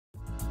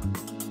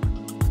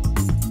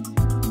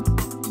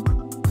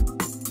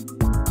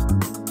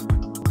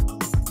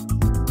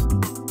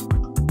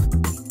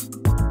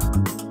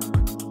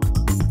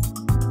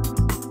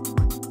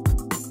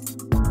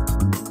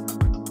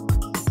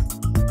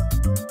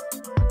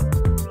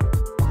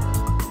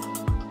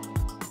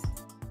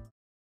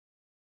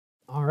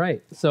All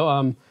right,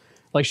 so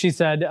like she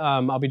said,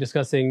 I'll be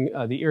discussing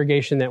the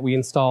irrigation that we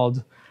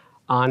installed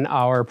on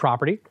our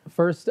property.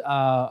 First,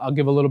 I'll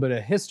give a little bit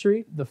of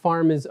history. The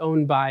farm is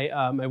owned by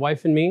my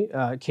wife and me,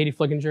 Katie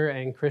Flickinger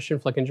and Christian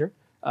Flickinger.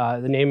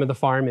 The name of the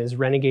farm is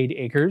Renegade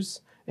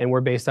Acres, and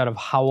we're based out of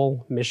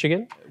Howell,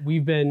 Michigan.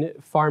 We've been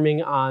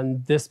farming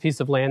on this piece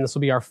of land. This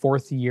will be our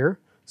 4th year.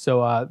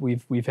 So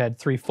we've had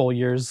 3 full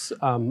years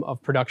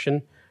of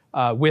production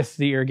with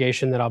the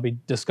irrigation that I'll be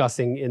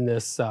discussing in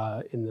this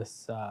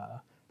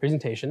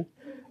presentation.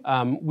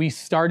 We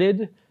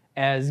started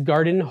as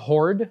Garden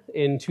Horde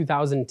in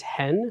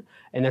 2010,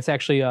 and that's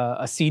actually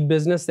a seed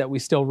business that we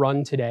still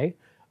run today.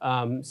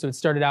 So it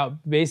started out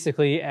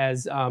basically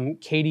as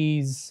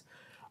Katie's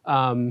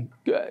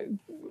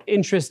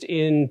interest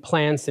in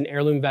plants and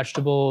heirloom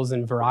vegetables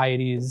and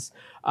varieties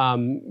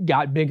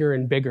got bigger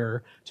and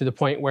bigger to the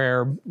point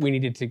where we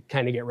needed to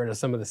kind of get rid of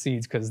some of the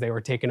seeds because they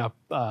were taking up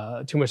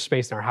too much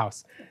space in our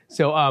house.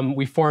 So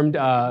we formed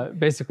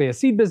basically a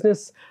seed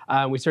business.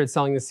 We started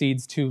selling the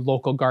seeds to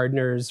local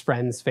gardeners,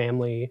 friends,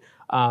 family,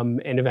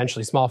 and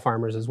eventually small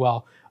farmers as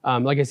well.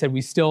 Like I said,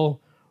 we still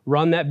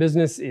run that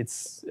business.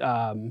 It's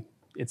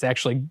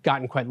actually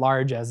gotten quite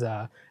large as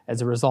a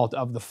result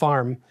of the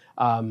farm.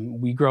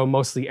 We grow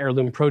mostly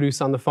heirloom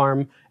produce on the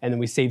farm, and then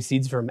we save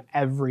seeds from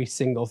every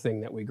single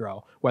thing that we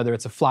grow. Whether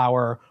it's a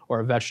flower or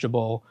a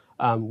vegetable,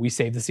 we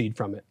save the seed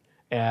from it.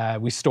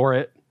 We store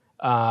it,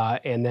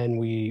 and then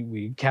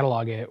we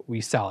catalog it,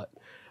 we sell it.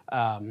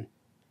 So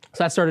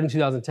that started in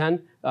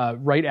 2010,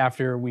 right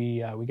after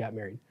we got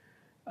married.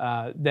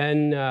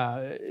 Then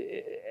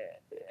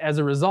as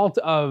a result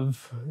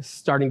of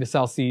starting to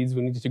sell seeds,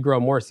 we needed to grow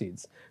more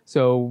seeds.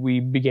 So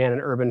we began an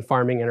urban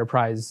farming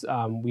enterprise.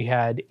 We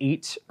had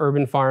 8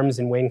 urban farms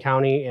in Wayne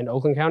County and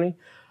Oakland County,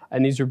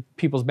 and these are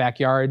people's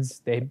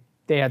backyards. They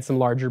had some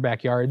larger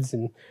backyards,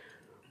 and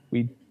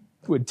we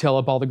would till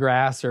up all the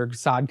grass or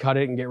sod cut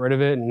it and get rid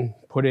of it and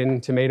put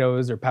in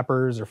tomatoes or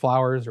peppers or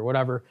flowers or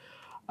whatever.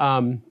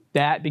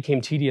 That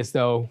became tedious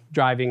though,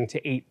 driving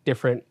to 8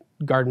 different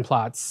garden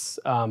plots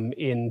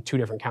in 2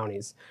 different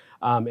counties.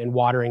 And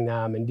watering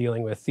them and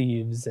dealing with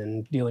thieves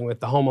and dealing with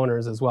the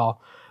homeowners as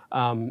well.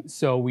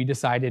 So we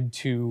decided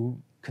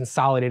to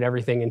consolidate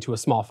everything into a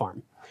small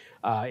farm.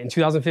 In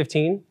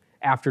 2015,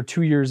 after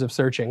 2 years of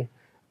searching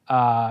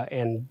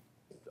and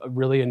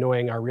really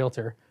annoying our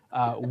realtor,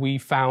 we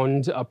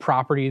found a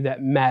property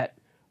that met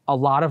a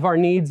lot of our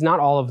needs,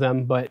 not all of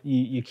them, but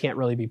you can't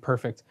really be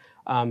perfect.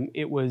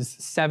 It was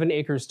 7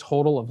 acres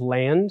total of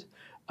land.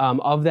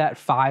 Of that,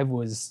 5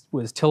 was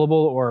tillable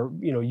or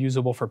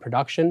usable for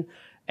production.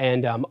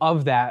 And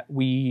of that,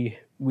 we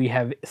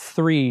have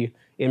 3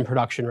 in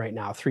production right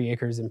now, 3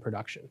 acres in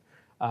production.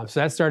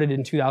 So that started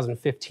in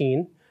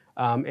 2015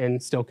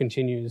 and still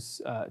continues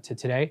to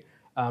today.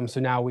 So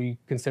now we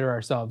consider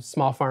ourselves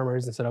small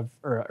farmers instead of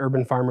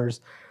urban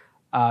farmers.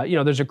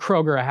 There's a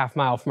Kroger a half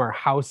mile from our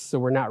house, so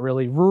we're not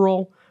really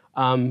rural,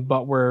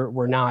 but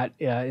we're not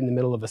in the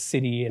middle of a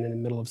city and in the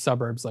middle of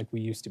suburbs like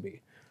we used to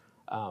be.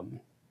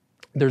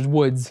 There's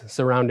woods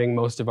surrounding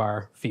most of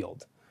our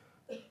field.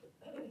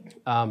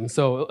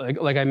 So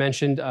like I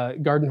mentioned,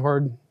 Garden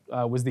Horde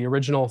was the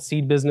original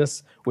seed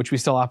business, which we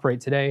still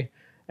operate today.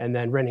 And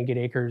then Renegade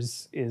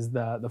Acres is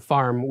the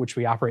farm, which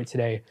we operate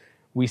today.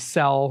 We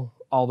sell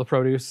all the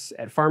produce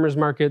at farmers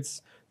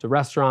markets, to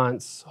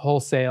restaurants,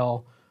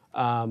 wholesale,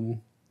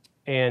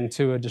 and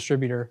to a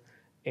distributor.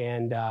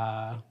 And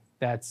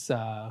that's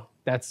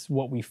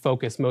what we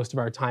focus most of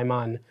our time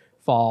on: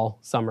 fall,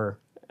 summer,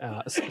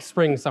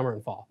 spring, summer,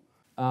 and fall.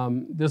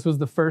 This was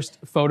the first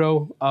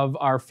photo of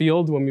our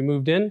field when we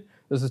moved in.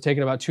 This was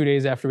taken about 2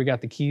 days after we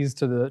got the keys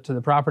to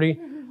the property.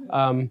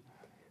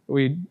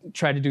 We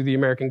tried to do the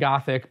American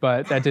Gothic,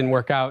 but that didn't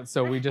work out.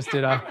 So we just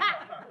did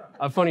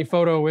a funny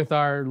photo with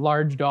our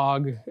large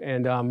dog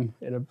and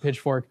a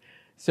pitchfork.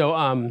 So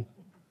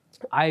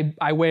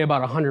I weigh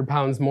about 100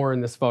 pounds more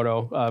in this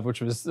photo,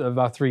 which was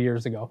about 3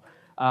 years ago.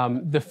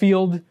 The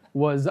field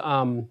was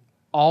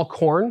all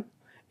corn,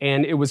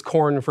 and it was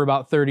corn for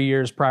about 30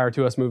 years prior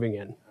to us moving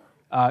in.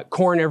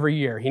 Corn every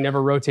year. He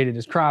never rotated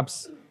his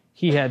crops.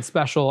 He had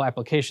special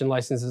application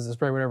licenses to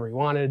spray whatever he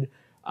wanted.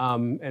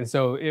 And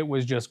so it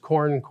was just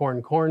corn,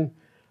 corn, corn.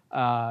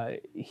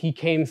 He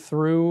came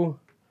through,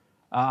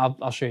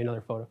 I'll show you another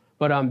photo.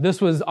 But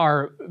this was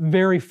our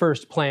very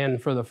first plan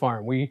for the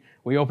farm. We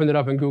opened it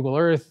up in Google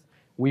Earth.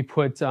 We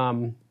put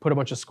a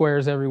bunch of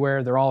squares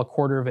everywhere. They're all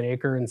 1/4 of an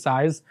acre in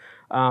size.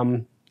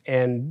 And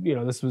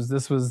this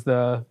was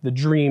the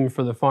dream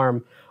for the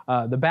farm.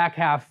 The back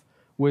half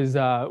was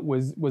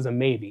a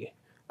maybe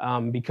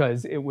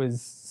because it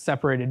was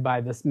separated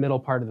by this middle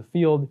part of the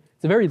field.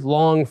 It's a very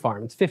long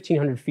farm. It's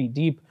 1,500 feet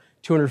deep,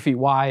 200 feet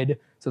wide.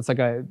 So it's like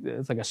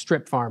a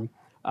strip farm.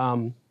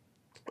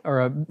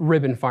 or a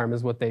ribbon farm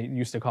is what they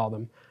used to call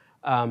them.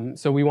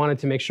 So we wanted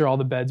to make sure all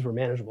the beds were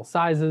manageable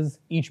sizes.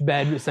 Each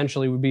bed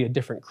essentially would be a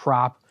different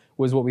crop,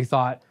 was what we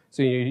thought.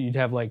 So you'd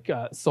have like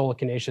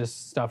solocanaceous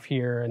stuff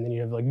here, and then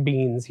you have like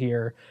beans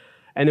here.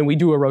 And then we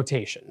do a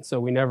rotation. So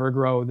we never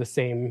grow the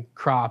same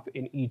crop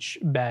in each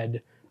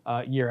bed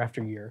year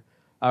after year.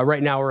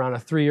 Right now we're on a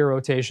 3-year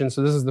rotation.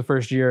 So this is the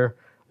first year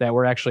that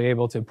we're actually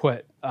able to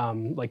put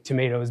like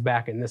tomatoes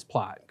back in this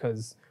plot,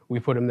 because we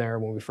put them there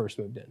when we first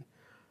moved in.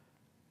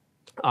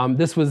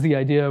 This was the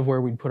idea of where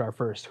we'd put our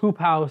first hoop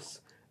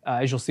house.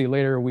 As you'll see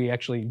later, we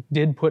actually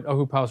did put a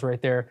hoop house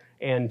right there,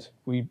 and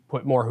we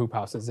put more hoop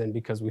houses in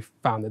because we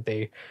found that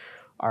they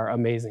are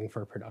amazing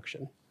for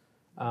production.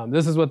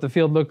 This is what the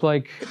field looked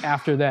like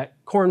after that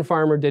corn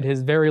farmer did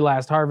his very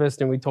last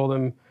harvest, and we told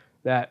him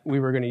that we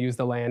were going to use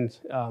the land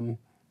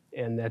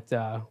and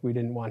that we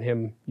didn't want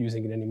him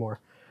using it anymore.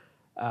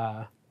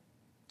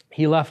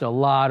 He left a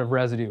lot of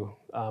residue,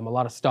 a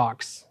lot of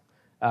stalks,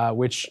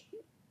 which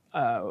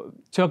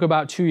took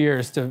about 2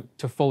 years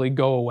to fully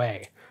go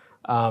away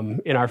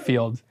in our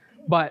field,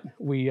 but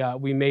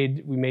we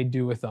made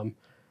do with them.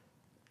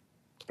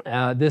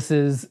 This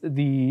is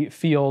the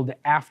field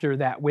after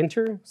that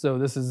winter. So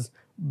this is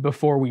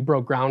before we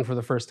broke ground for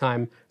the first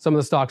time. Some of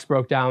the stalks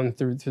broke down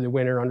through the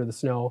winter under the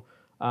snow.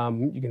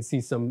 You can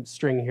see some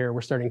string here.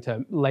 We're starting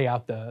to lay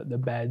out the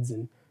beds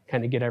and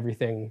kind of get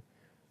everything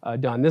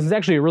done. This is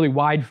actually a really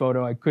wide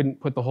photo. I couldn't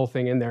put the whole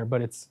thing in there,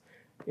 but it's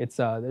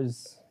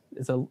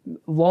a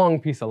long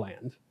piece of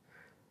land.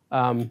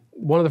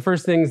 One of the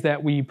first things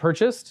that we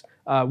purchased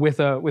with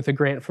a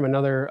grant from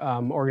another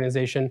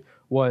organization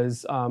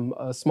was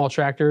a small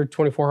tractor,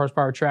 24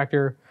 horsepower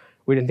tractor.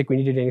 We didn't think we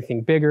needed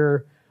anything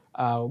bigger.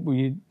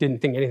 We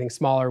didn't think anything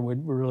smaller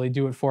would really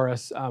do it for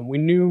us. We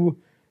knew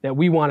that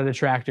we wanted a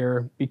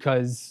tractor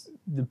because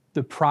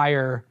the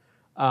prior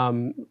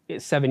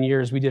 7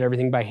 years we did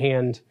everything by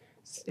hand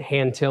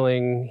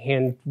tilling,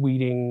 hand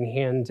weeding,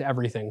 hand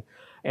everything.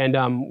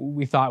 And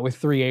we thought with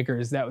 3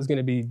 acres, that was going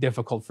to be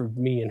difficult for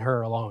me and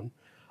her alone.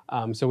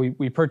 So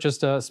we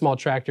purchased a small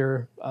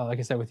tractor, like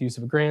I said, with use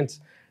of a grant.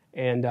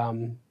 And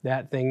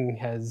that thing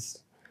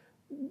has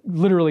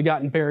literally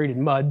gotten buried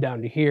in mud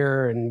down to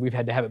here. And we've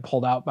had to have it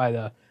pulled out by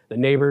the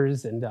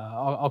neighbors and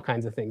all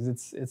kinds of things.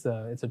 It's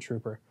a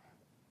trooper.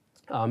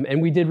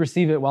 And we did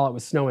receive it while it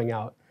was snowing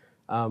out,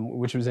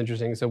 which was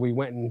interesting. So we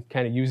went and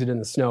kind of used it in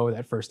the snow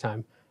that first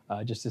time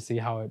just to see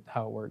how it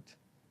worked.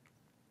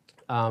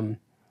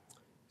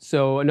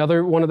 So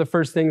another one of the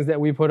first things that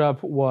we put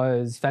up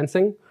was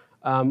fencing.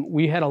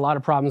 We had a lot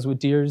of problems with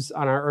deers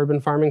on our urban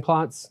farming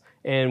plots,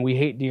 and we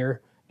hate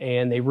deer,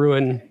 and they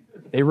ruin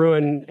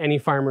any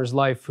farmer's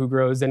life who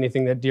grows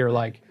anything that deer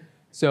like.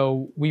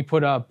 So we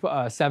put up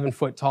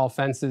 7-foot tall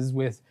fences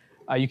with,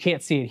 you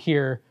can't see it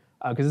here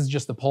because this is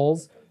just the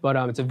poles, but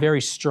it's a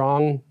very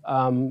strong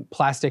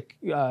plastic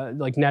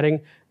like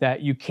netting that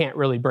you can't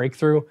really break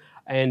through.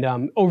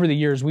 And over the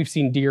years, we've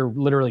seen deer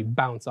literally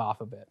bounce off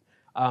of it.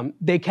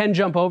 They can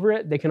jump over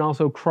it. They can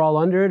also crawl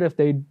under it if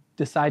they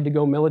decide to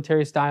go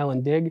military style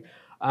and dig.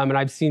 And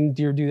I've seen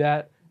deer do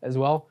that as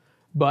well.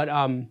 But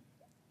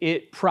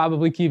it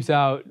probably keeps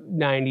out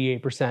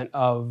 98%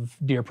 of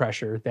deer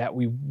pressure that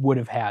we would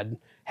have had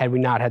we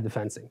not had the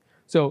fencing.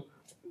 So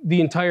the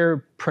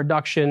entire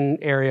production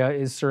area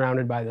is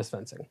surrounded by this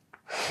fencing.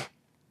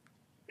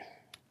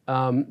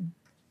 The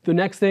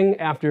next thing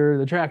after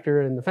the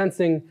tractor and the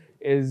fencing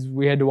is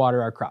we had to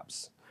water our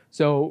crops.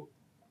 So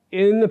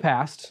in the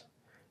past,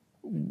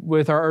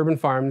 with our urban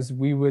farms,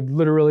 we would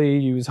literally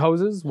use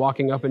hoses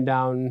walking up and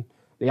down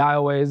the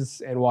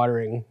aisleways and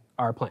watering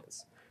our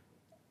plants.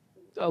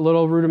 A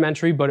little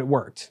rudimentary, but it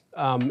worked.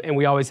 And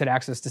we always had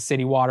access to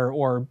city water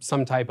or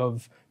some type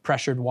of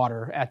pressured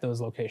water at those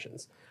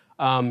locations.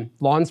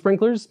 Lawn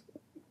sprinklers,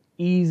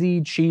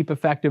 easy, cheap,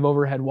 effective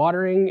overhead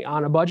watering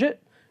on a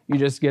budget. You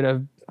just get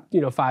a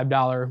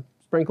 $5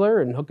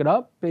 sprinkler and hook it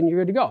up and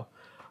you're good to go.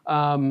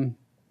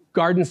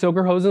 Garden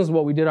soaker hoses,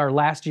 what we did our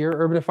last year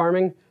urban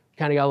farming,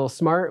 kind of got a little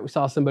smart. We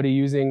saw somebody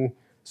using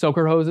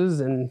soaker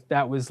hoses and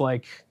that was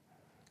like,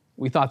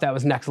 we thought that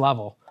was next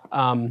level.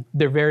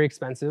 They're very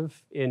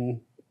expensive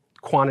in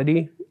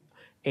quantity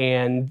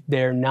and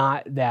they're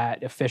not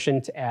that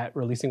efficient at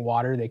releasing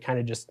water. They kind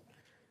of just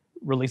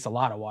release a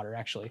lot of water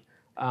actually.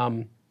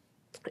 And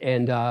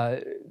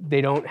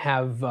they don't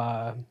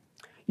have,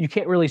 you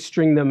can't really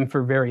string them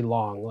for very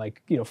long,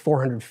 like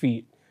 400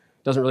 feet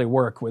doesn't really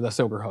work with a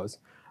soaker hose.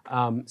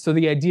 So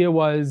the idea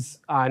was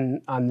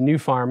on the new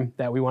farm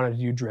that we wanted to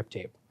do drip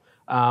tape.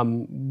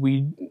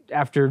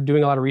 After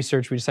doing a lot of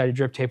research, we decided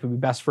drip tape would be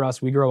best for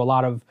us. We grow a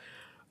lot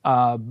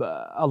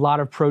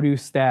of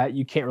produce that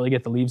you can't really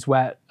get the leaves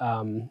wet.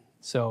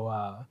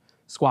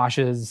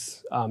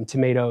 Squashes,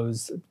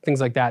 tomatoes,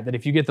 things like that, that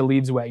if you get the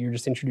leaves wet, you're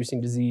just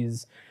introducing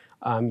disease.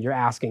 You're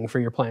asking for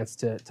your plants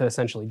to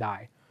essentially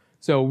die.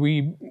 So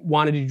we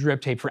wanted to do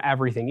drip tape for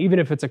everything. Even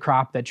if it's a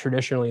crop that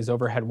traditionally is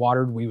overhead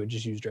watered, we would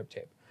just use drip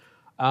tape.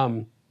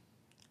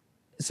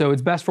 So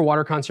it's best for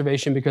water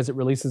conservation because it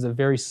releases a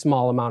very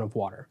small amount of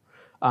water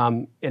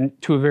and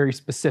to a very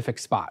specific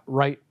spot,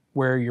 right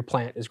where your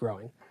plant is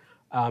growing.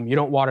 You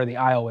don't water the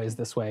aisleways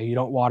this way. You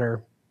don't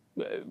water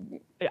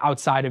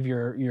outside of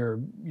your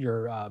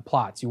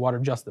plots. You water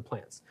just the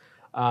plants.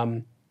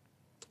 And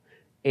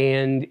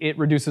it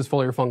reduces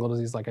foliar fungal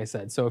disease, like I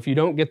said. So if you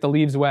don't get the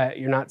leaves wet,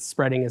 you're not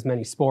spreading as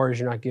many spores.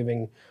 You're not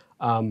giving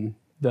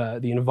the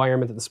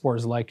environment that the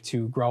spores like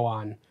to grow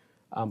on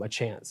a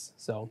chance.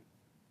 So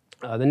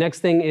the next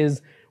thing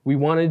is we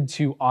wanted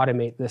to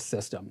automate this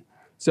system.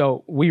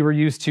 So we were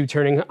used to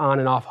turning on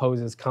and off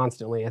hoses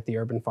constantly at the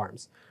urban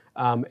farms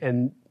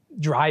and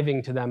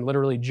driving to them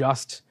literally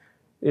just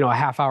a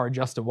half hour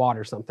just to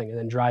water something and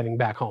then driving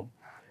back home.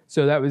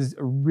 So that was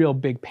a real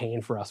big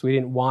pain for us. We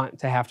didn't want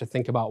to have to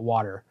think about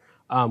water.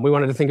 We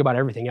wanted to think about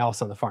everything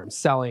else on the farm,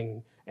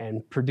 selling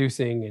and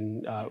producing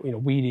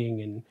and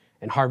weeding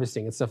and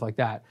harvesting and stuff like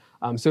that.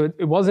 So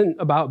it wasn't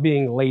about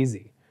being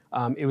lazy.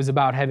 It was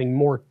about having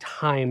more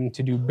time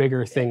to do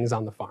bigger things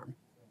on the farm.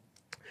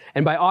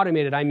 And by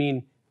automated, I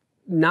mean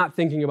not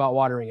thinking about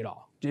watering at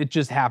all. It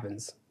just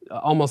happens,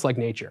 almost like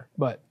nature,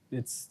 but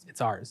it's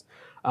ours.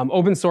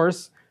 Open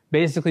source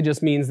basically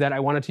just means that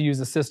I wanted to use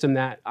a system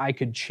that I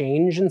could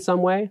change in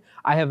some way.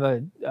 I have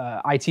a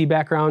IT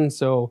background,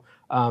 so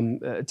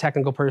a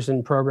technical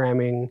person,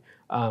 programming,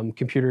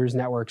 computers,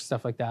 networks,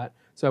 stuff like that.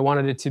 So I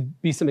wanted it to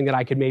be something that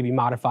I could maybe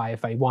modify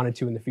if I wanted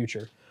to in the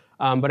future.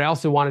 But I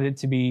also wanted it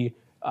to be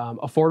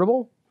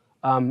affordable,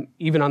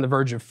 even on the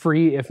verge of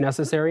free if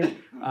necessary,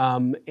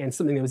 and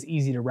something that was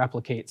easy to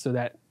replicate so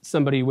that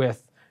somebody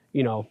with,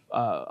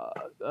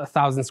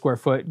 1,000 square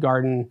foot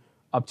garden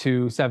up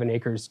to 7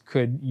 acres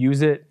could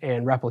use it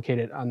and replicate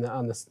it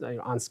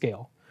on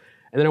scale.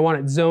 And then I want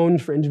it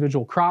zoned for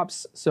individual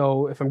crops.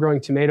 So if I'm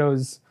growing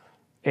tomatoes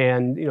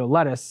and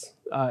lettuce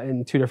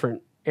in 2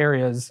 different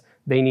areas,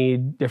 they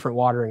need different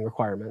watering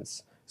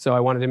requirements. So I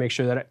wanted to make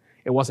sure that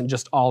it wasn't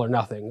just all or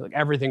nothing. Like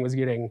everything was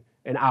getting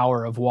an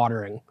hour of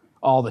watering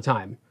all the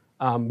time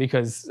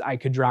because I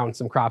could drown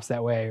some crops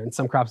that way, and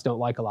some crops don't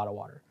like a lot of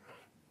water.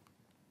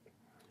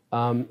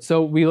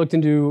 So we looked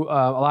into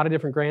a lot of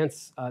different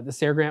grants. The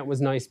SARE grant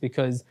was nice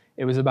because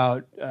it was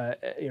about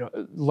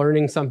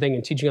learning something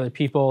and teaching other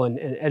people and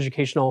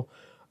educational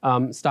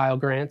style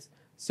grants.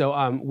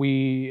 So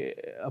we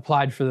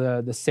applied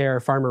for the SARE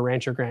Farmer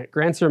Rancher grant.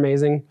 Grants are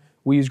amazing.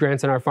 We use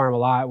grants on our farm a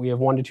lot. We have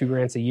 1 to 2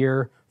 grants a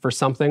year for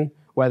something,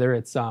 whether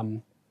it's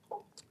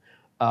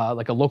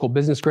like a local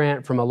business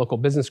grant from a local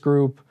business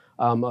group,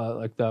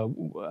 like the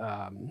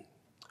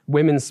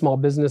Women's Small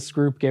Business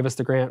Group gave us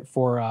the grant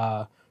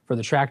for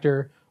the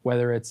tractor,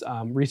 whether it's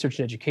research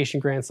and education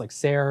grants like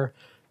SARE,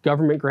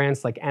 government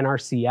grants like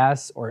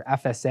NRCS or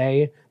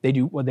FSA. They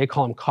do what they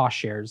call them cost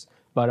shares,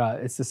 but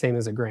it's the same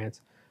as a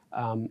grant.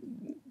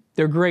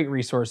 They're great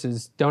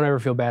resources. Don't ever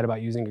feel bad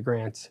about using a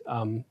grant.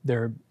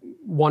 They're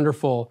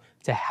wonderful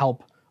to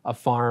help a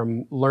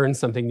farm learn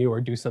something new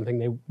or do something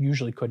they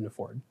usually couldn't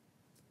afford.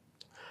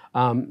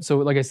 So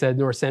like I said,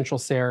 North Central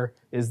SARE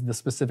is the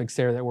specific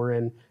SARE that we're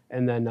in,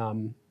 and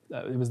then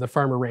it was the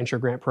Farmer Rancher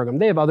Grant Program.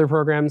 They have other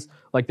programs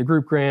like the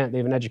group grant, they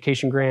have an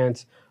education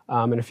grant,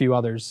 and a few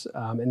others,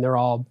 and they're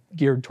all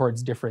geared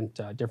towards different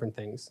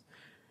things.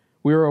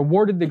 We were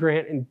awarded the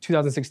grant in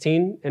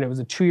 2016, and it was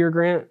a 2-year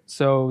grant,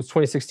 so it was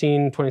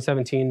 2016,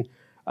 2017. It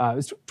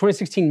was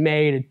 2016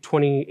 May to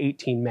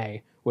 2018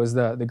 May was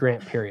the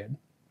grant period.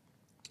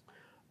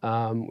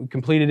 We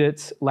completed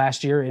it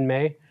last year in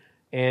May,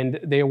 and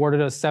they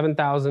awarded us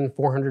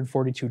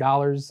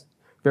 $7,442.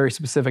 Very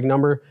specific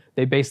number.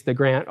 They based the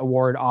grant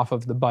award off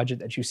of the budget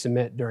that you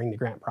submit during the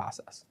grant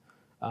process.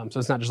 So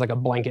it's not just like a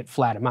blanket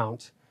flat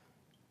amount.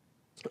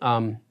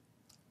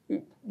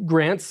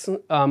 Grants,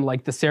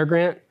 like the SARE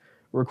grant,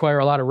 require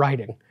a lot of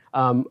writing.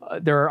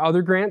 There are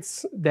other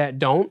grants that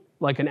don't,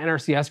 like an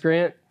NRCS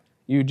grant.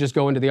 You just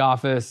go into the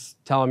office,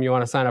 tell them you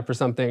want to sign up for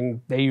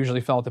something. They usually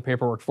fill out the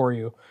paperwork for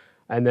you,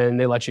 and then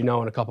they let you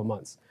know in a couple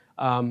months.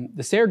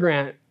 The SARE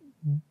grant,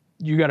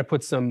 you got to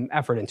put some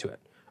effort into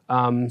it.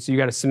 So you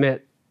got to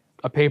submit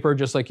a paper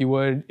just like you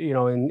would,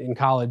 in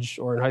college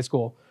or in high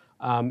school,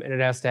 and it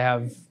has to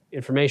have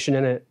information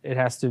in it. It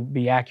has to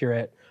be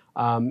accurate,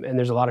 and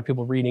there's a lot of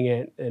people reading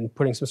it and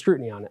putting some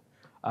scrutiny on it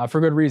for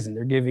good reason.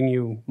 They're giving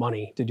you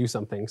money to do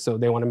something, so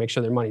they want to make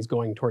sure their money's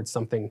going towards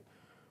something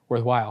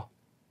worthwhile.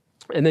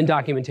 And then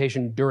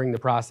documentation during the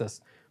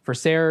process. For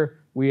SARE,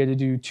 we had to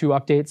do 2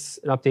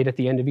 updates, an update at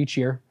the end of each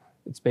year.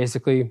 It's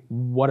basically,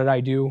 what did I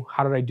do?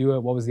 How did I do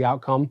it? What was the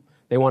outcome?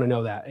 They want to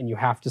know that, and you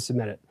have to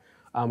submit it.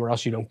 Or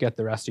else you don't get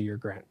the rest of your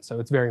grant.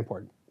 So it's very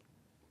important.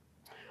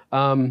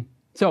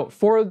 So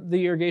for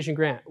the irrigation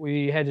grant,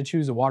 we had to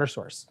choose a water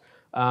source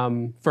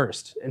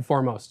first and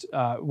foremost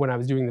when I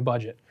was doing the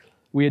budget.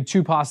 We had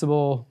 2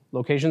 possible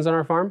locations on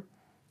our farm.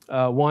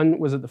 One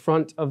was at the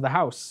front of the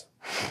house.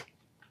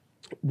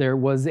 There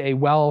was a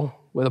well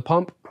with a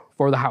pump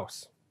for the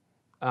house.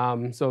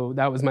 So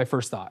that was my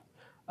first thought.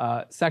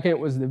 Second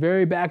was the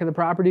very back of the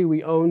property.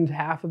 We owned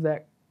half of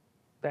that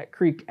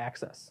creek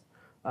access.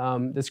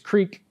 This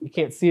creek, you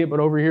can't see it, but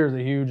over here is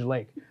a huge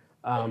lake,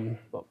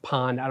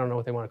 pond, I don't know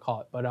what they want to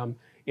call it, but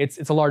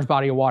it's a large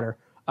body of water.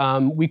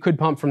 We could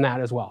pump from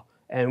that as well.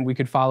 and we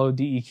could follow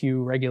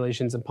DEQ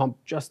regulations and pump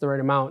just the right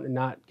amount and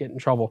not get in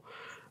trouble.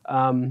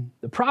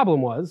 The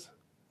problem was,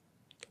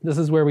 this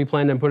is where we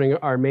planned on putting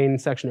our main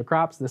section of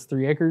crops, this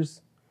 3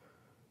 acres.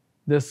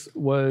 This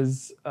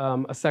was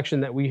a section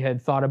that we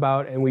had thought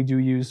about and we do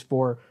use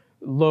for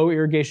low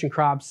irrigation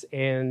crops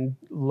and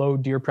low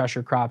deer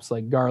pressure crops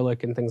like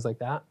garlic and things like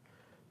that.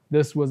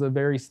 This was a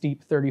very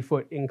steep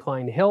 30-foot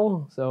incline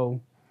hill,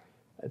 so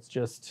it's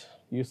just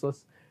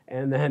useless.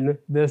 And then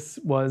this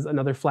was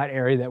another flat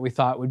area that we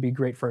thought would be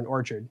great for an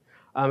orchard.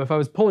 If I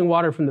was pulling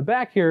water from the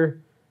back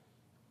here,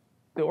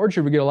 the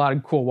orchard would get a lot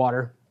of cool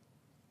water,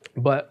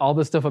 but all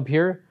this stuff up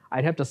here,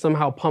 I'd have to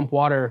somehow pump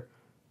water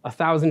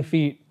 1,000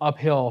 feet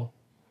uphill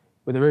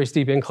with a very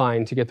steep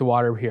incline to get the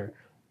water here.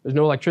 There's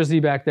no electricity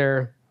back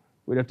there.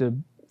 We'd have to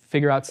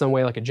figure out some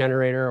way like a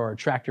generator or a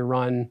tractor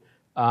run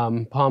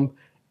pump,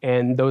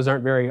 and those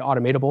aren't very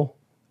automatable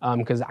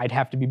because I'd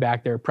have to be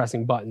back there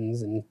pressing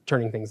buttons and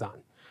turning things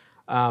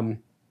on.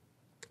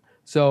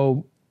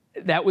 So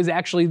that was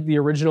actually the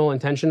original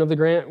intention of the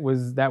grant,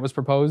 was that was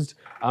proposed,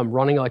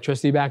 running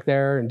electricity back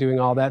there and doing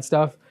all that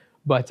stuff.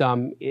 But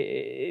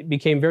it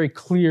became very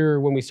clear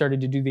when we started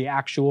to do the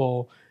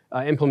actual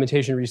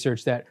implementation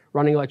research that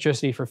running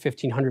electricity for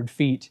 1,500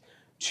 feet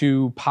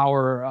to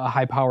power a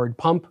high-powered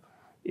pump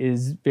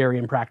is very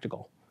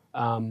impractical.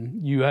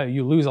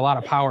 You lose a lot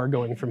of power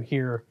going from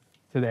here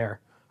to there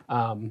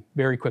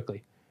very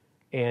quickly.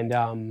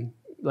 And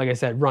like I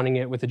said, running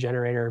it with a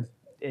generator,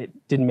 it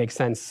didn't make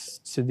sense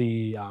to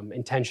the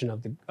intention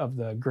of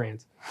the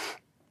grant.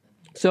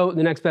 So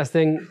the next best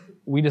thing,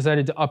 we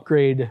decided to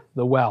upgrade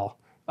the well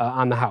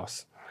on the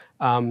house.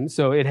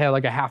 So it had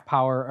like a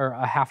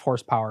half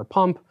horsepower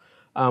pump.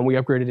 We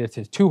upgraded it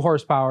to 2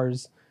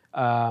 horsepowers.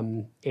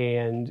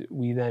 And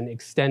we then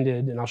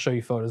extended, and I'll show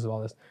you photos of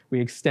all this, we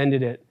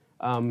extended it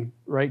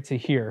right to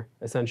here,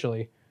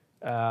 essentially,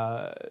 to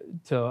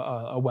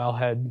a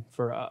wellhead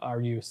for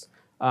our use.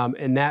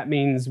 And that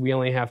means we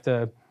only have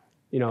to,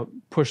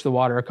 push the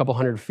water a couple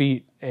hundred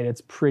feet, and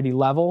it's pretty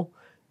level,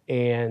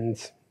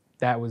 and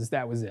that was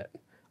it.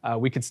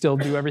 We could still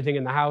do everything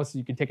in the house.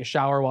 You could take a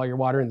shower while you're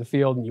watering the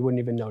field, and you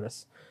wouldn't even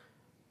notice.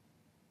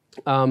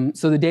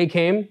 So the day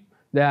came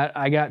that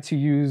I got to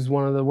use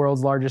one of the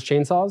world's largest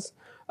chainsaws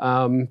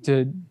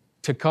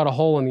to cut a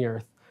hole in the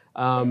earth.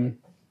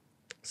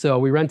 So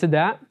we rented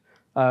that,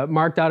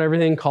 marked out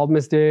everything, called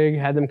Miss Dig,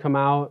 had them come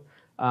out,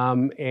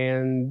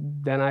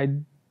 and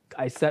then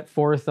I set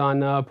forth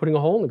on putting a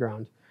hole in the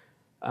ground.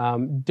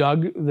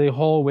 Dug the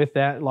hole with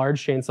that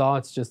large chainsaw.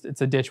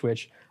 It's a ditch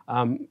witch.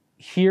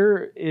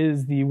 Here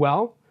is the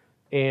well,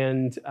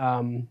 and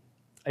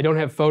I don't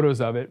have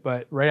photos of it,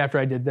 but right after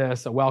I did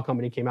this, a well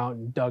company came out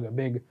and dug a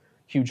big,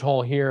 huge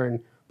hole here and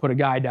put a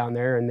guy down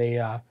there, and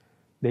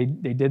they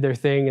did their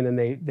thing, and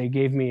then they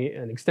gave me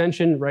an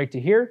extension right to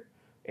here,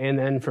 and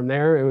then from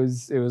there it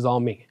was all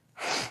me.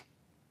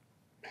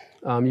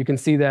 You can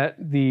see that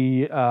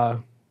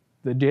the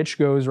ditch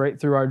goes right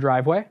through our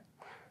driveway.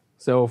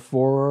 So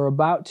for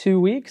about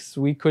 2 weeks,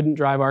 we couldn't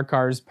drive our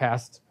cars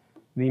past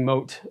the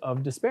moat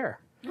of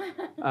despair.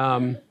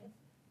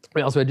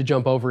 We also had to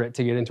jump over it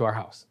to get into our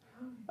house.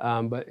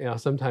 But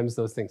sometimes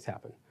those things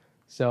happen.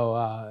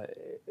 So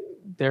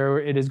there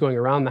it is, going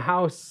around the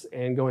house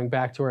and going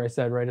back to where I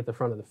said, right at the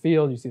front of the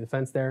field. You see the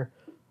fence there.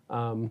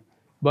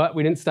 But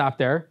we didn't stop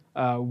there.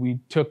 We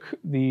took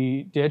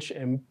the ditch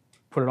and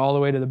put it all the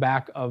way to the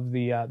back of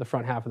the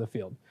front half of the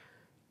field,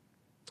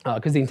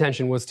 because the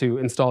intention was to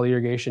install the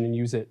irrigation and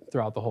use it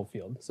throughout the whole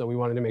field. So we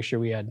wanted to make sure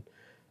we had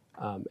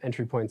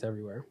entry points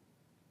everywhere.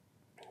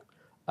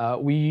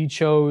 We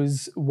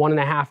chose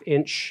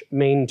 1.5-inch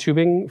main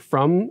tubing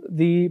from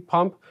the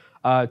pump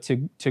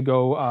to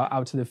go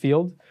out to the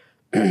field.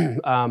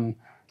 The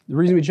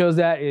reason we chose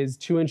that is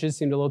 2 inches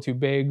seemed a little too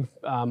big.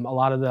 A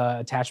lot of the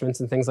attachments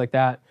and things like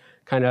that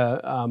kind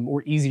of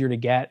were easier to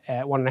get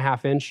at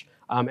 1.5 inch.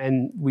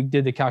 And we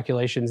did the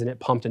calculations and it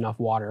pumped enough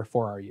water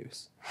for our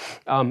use.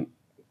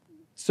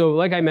 So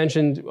like I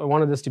mentioned, I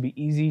wanted this to be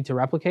easy to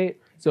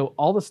replicate. So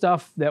all the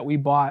stuff that we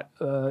bought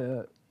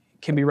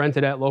can be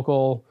rented at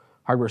local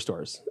hardware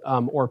stores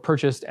or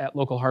purchased at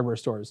local hardware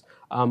stores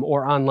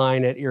or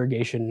online at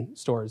irrigation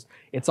stores.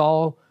 It's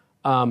all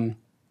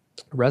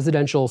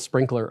residential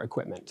sprinkler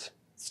equipment,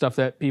 stuff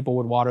that people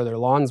would water their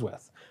lawns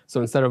with.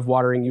 So instead of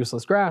watering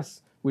useless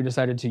grass, we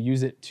decided to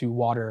use it to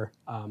water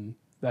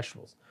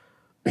vegetables.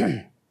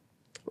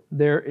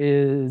 There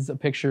is a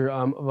picture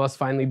of us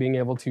finally being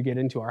able to get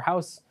into our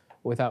house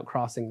without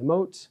crossing the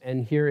moat.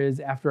 And here is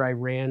after I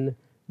ran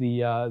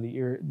the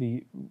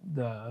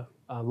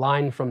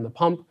line from the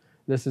pump.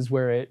 This is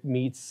where it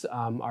meets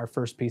our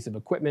first piece of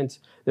equipment.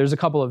 There's a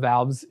couple of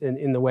valves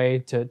in the way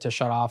to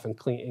shut off and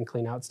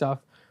clean out stuff.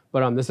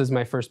 But this is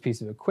my first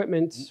piece of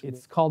equipment.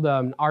 It's called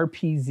an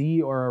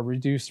RPZ, or a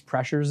reduced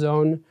pressure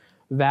zone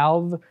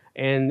valve.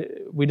 And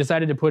we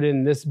decided to put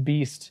in this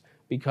beast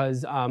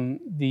because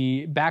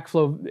the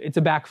backflow, it's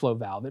a backflow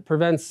valve. It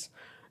prevents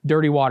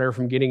dirty water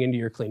from getting into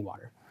your clean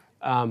water.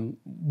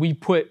 We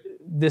put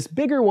this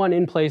bigger one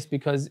in place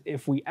because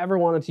if we ever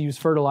wanted to use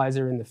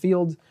fertilizer in the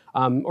field,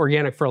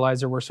 organic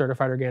fertilizer, we're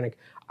certified organic,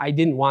 I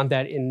didn't want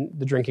that in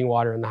the drinking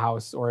water in the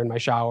house or in my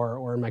shower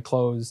or in my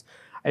clothes.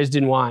 I just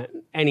didn't want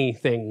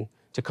anything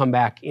to come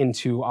back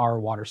into our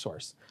water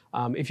source.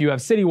 If you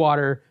have city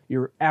water,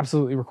 you're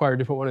absolutely required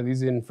to put one of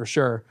these in for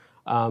sure,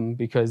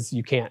 because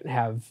you can't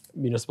have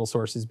municipal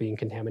sources being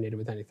contaminated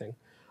with anything.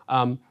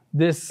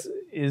 This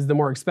is the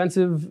more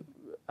expensive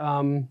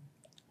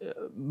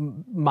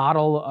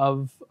model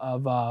of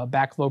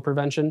backflow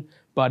prevention,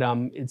 but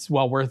it's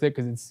well worth it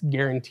because it's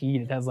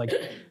guaranteed. It has like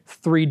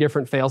 3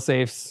 different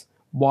fail-safes.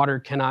 Water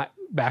cannot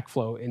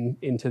backflow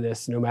into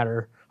this no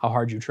matter how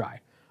hard you try.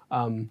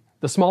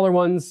 The smaller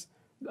ones,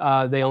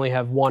 they only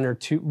have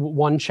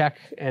one check,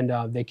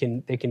 and they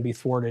can be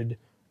thwarted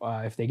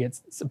if they get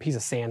a piece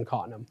of sand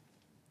caught in them.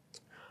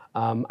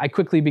 I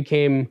quickly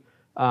became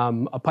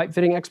a pipe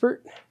fitting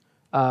expert,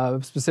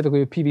 specifically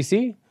with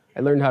PVC. I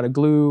learned how to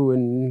glue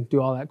and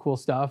do all that cool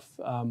stuff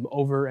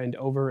over and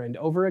over and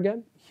over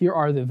again. Here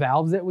are the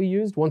valves that we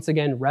used. Once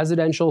again,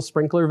 residential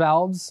sprinkler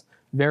valves,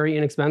 very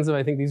inexpensive.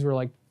 I think these were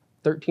like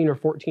 $13 or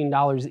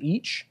 $14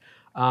 each.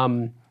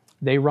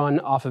 They run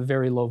off of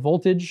very low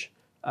voltage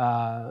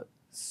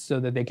so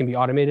that they can be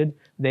automated.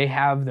 They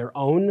have their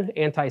own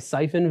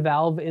anti-siphon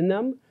valve in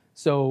them,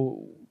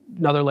 so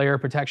another layer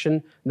of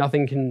protection.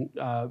 Nothing can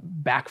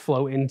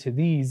backflow into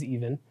these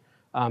even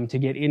to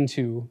get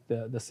into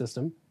the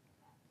system.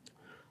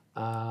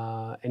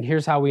 And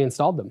here's how we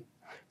installed them.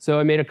 So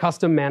I made a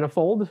custom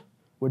manifold,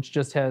 which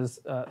just has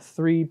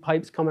 3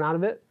 pipes coming out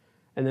of it,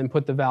 and then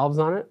put the valves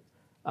on it.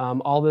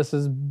 All this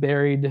is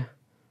buried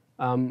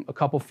a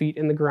couple feet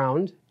in the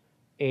ground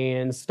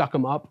and stuck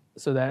them up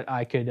so that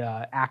I could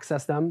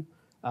access them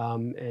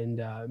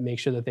and make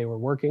sure that they were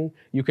working.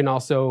 You can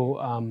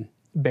also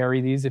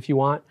bury these if you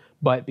want,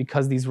 but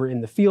because these were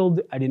in the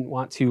field, I didn't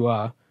want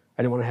to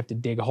have to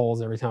dig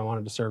holes every time I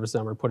wanted to service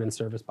them or put in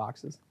service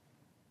boxes.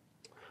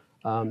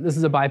 This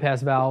is a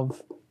bypass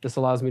valve. This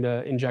allows me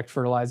to inject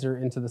fertilizer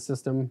into the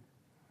system.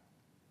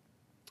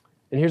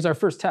 And here's our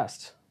first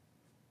test.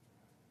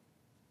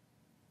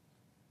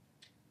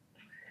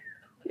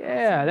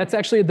 Yeah, that's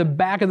actually at the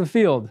back of the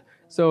field.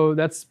 So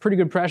that's pretty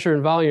good pressure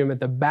and volume at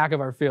the back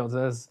of our field. So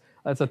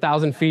that's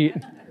 1,000 feet.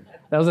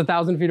 That was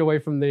 1,000 feet away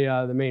from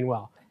the main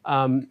well.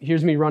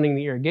 Here's me running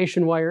the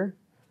irrigation wire.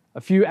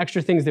 A few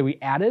extra things that we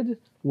added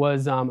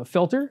was a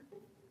filter.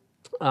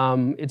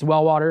 It's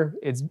well water.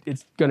 It's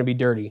going to be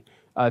dirty.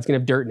 It's going to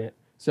have dirt in it.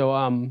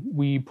 So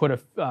we put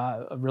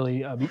a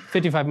really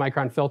 55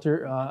 micron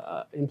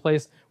filter in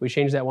place. We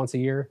change that once a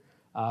year.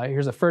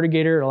 Here's a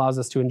fertigator. It allows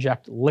us to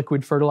inject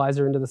liquid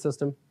fertilizer into the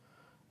system.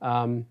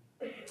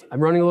 I'm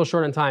running a little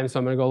short on time, so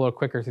I'm going to go a little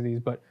quicker through these.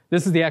 But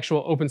this is the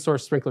actual open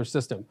source sprinkler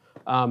system.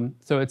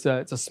 So it's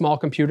a small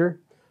computer.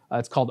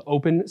 It's called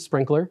Open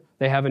Sprinkler.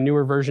 They have a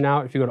newer version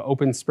out. If you go to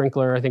Open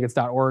Sprinkler, I think it's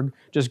 .org.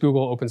 Just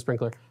Google Open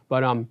Sprinkler.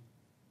 But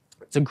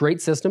it's a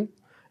great system.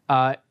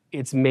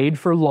 It's made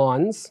for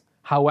lawns.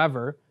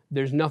 However,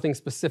 there's nothing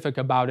specific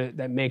about it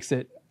that makes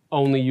it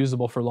only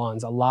usable for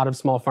lawns. A lot of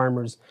small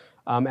farmers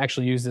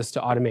actually use this to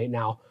automate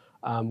now,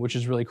 which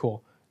is really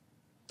cool.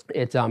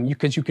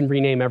 Because you can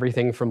rename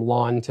everything from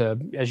lawn to,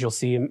 as you'll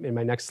see in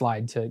my next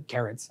slide, to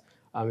carrots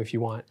if you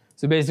want.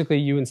 So basically,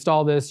 you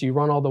install this, you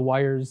run all the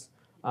wires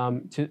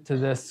to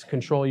this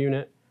control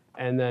unit,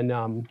 and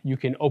then you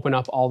can open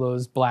up all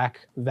those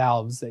black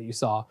valves that you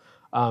saw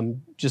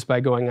just by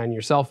going on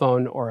your cell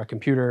phone or a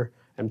computer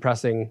and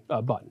pressing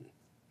a button.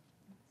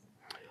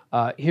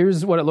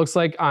 Here's what it looks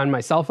like on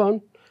my cell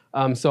phone.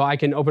 So I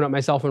can open up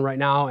my cell phone right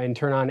now and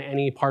turn on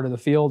any part of the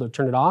field or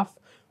turn it off,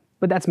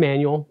 but that's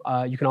manual.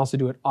 You can also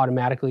do it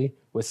automatically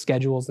with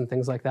schedules and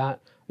things like that.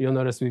 You'll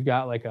notice we've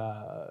got like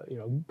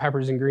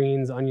peppers and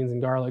greens, onions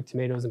and garlic,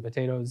 tomatoes and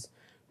potatoes,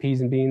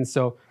 peas and beans.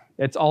 So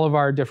it's all of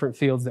our different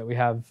fields that we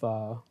have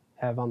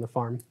on the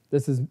farm.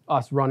 This is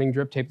us running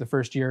drip tape the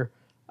first year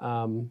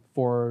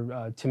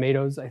for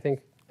tomatoes, I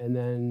think. And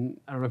then,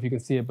 I don't know if you can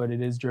see it, but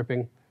it is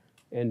dripping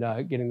and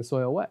getting the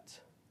soil wet.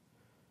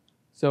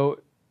 So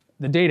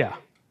the data,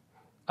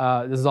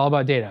 this is all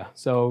about data.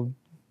 So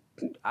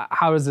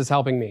how is this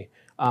helping me?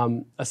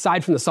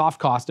 Aside from the soft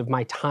cost of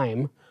my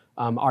time,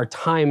 our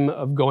time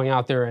of going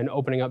out there and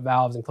opening up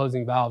valves and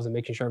closing valves and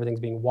making sure everything's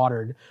being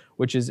watered,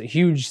 which is a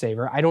huge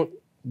saver. I don't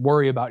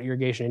worry about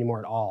irrigation anymore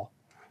at all.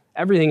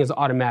 Everything is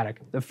automatic.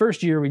 The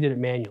first year we did it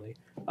manually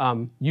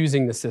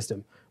using the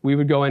system. We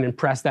would go in and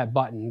press that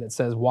button that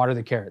says water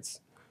the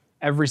carrots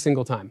every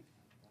single time.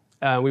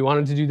 We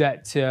wanted to do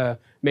that to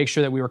make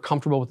sure that we were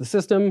comfortable with the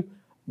system,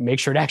 make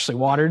sure it actually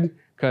watered,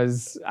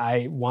 because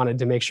I wanted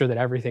to make sure that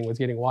everything was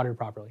getting watered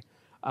properly.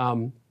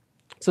 So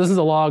this is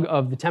a log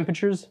of the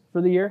temperatures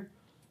for the year.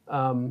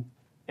 And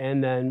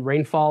then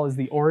rainfall is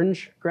the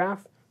orange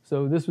graph.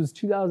 So this was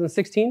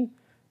 2016,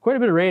 quite a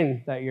bit of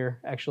rain that year,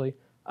 actually.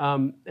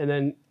 And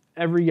then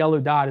every yellow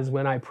dot is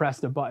when I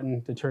pressed a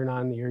button to turn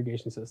on the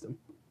irrigation system.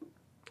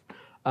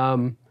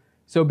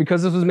 So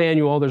because this was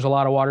manual, there's a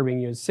lot of water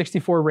being used.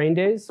 64 rain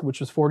days, which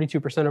was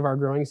 42% of our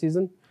growing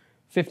season.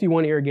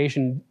 51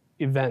 irrigation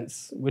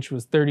events, which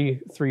was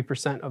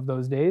 33% of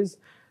those days.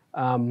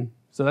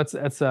 So that's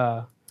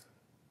 33%.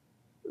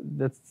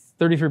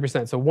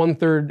 So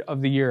 1/3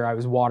 of the year I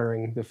was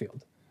watering the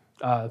field.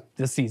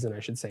 This season, I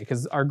should say,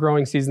 because our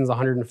growing season is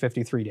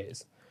 153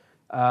 days.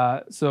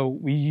 So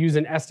we use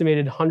an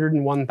estimated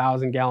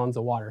 101,000 gallons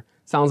of water.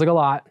 Sounds like a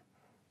lot.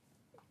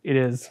 It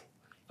is,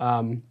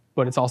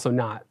 but it's also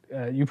not.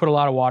 You put a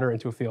lot of water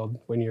into a field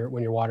when you're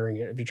watering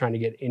it, if you're trying to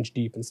get inch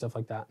deep and stuff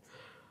like that.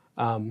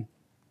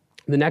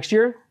 The next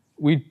year,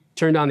 we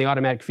turned on the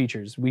automatic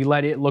features. We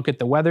let it look at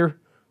the weather.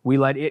 We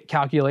let it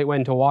calculate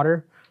when to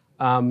water.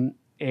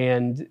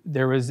 And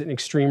there was an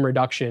extreme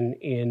reduction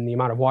in the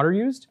amount of water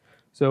used.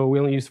 So we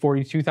only used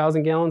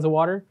 42,000 gallons of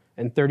water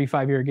and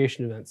 35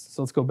 irrigation events.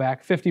 So let's go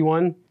back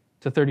 51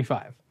 to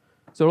 35.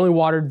 So it only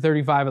watered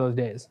 35 of those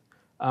days.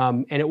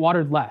 And it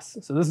watered less.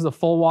 So this is a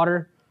full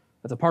water,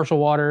 that's a partial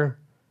water,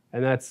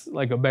 and that's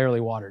like a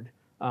barely watered.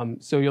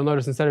 So you'll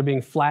notice instead of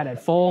being flat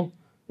at full,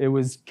 it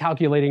was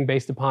calculating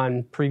based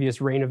upon previous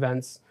rain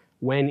events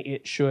when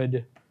it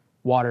should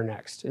water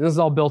next. And this is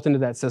all built into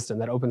that system,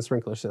 that open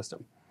sprinkler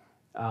system.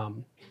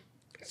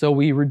 So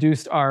we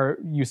reduced our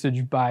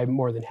usage by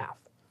more than half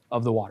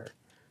of the water.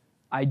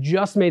 I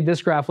just made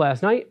this graph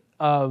last night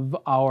of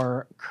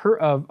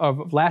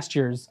of last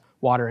year's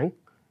watering.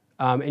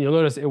 And you'll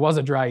notice it was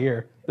a dry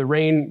year. The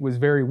rain was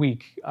very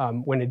weak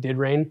when it did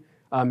rain,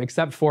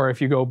 except for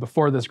if you go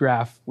before this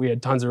graph, we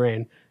had tons of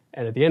rain.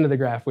 And at the end of the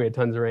graph, we had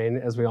tons of rain,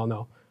 as we all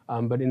know.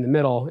 But in the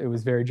middle, it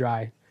was very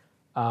dry.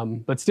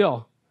 But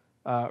still,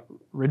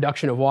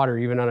 reduction of water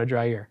even on a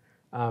dry year.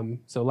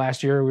 So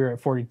last year, we were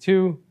at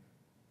 42.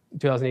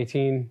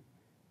 2018,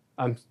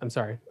 I'm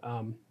sorry,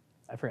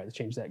 I forgot to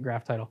change that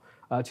graph title.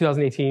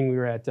 2018, we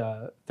were at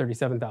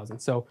 37,000.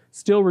 So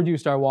still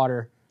reduced our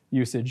water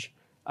usage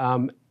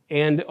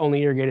and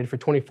only irrigated for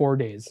 24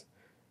 days,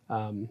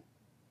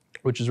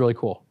 which is really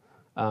cool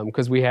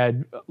because we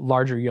had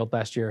larger yield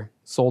last year,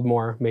 sold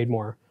more, made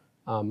more,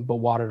 but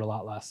watered a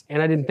lot less.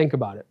 And I didn't think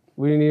about it.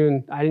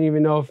 I didn't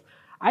even know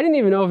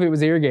if it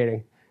was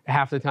irrigating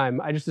half the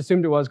time. I just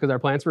assumed it was because our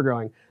plants were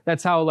growing.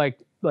 That's how like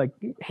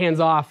hands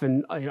off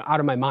and out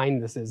of my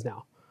mind this is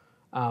now.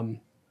 And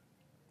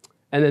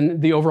then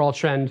the overall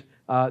trend,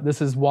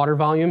 this is water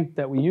volume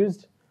that we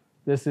used.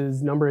 This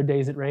is number of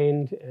days it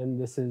rained,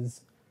 and this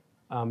is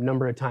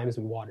number of times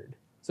we watered.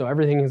 So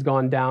everything has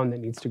gone down that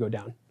needs to go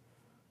down.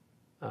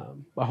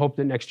 I hope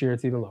that next year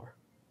it's even lower.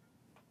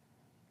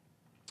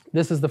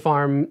 This is the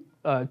farm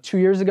 2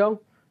 years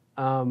ago.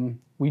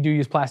 We do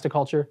use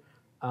plasticulture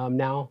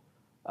now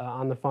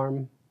on the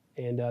farm.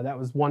 And that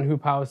was one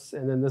hoop house.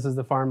 And then this is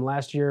the farm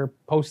last year,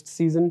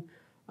 post-season.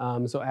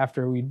 So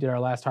after we did our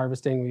last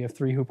harvesting, we have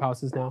 3 hoop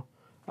houses now.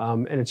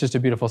 And it's just a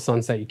beautiful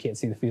sunset. You can't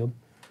see the field.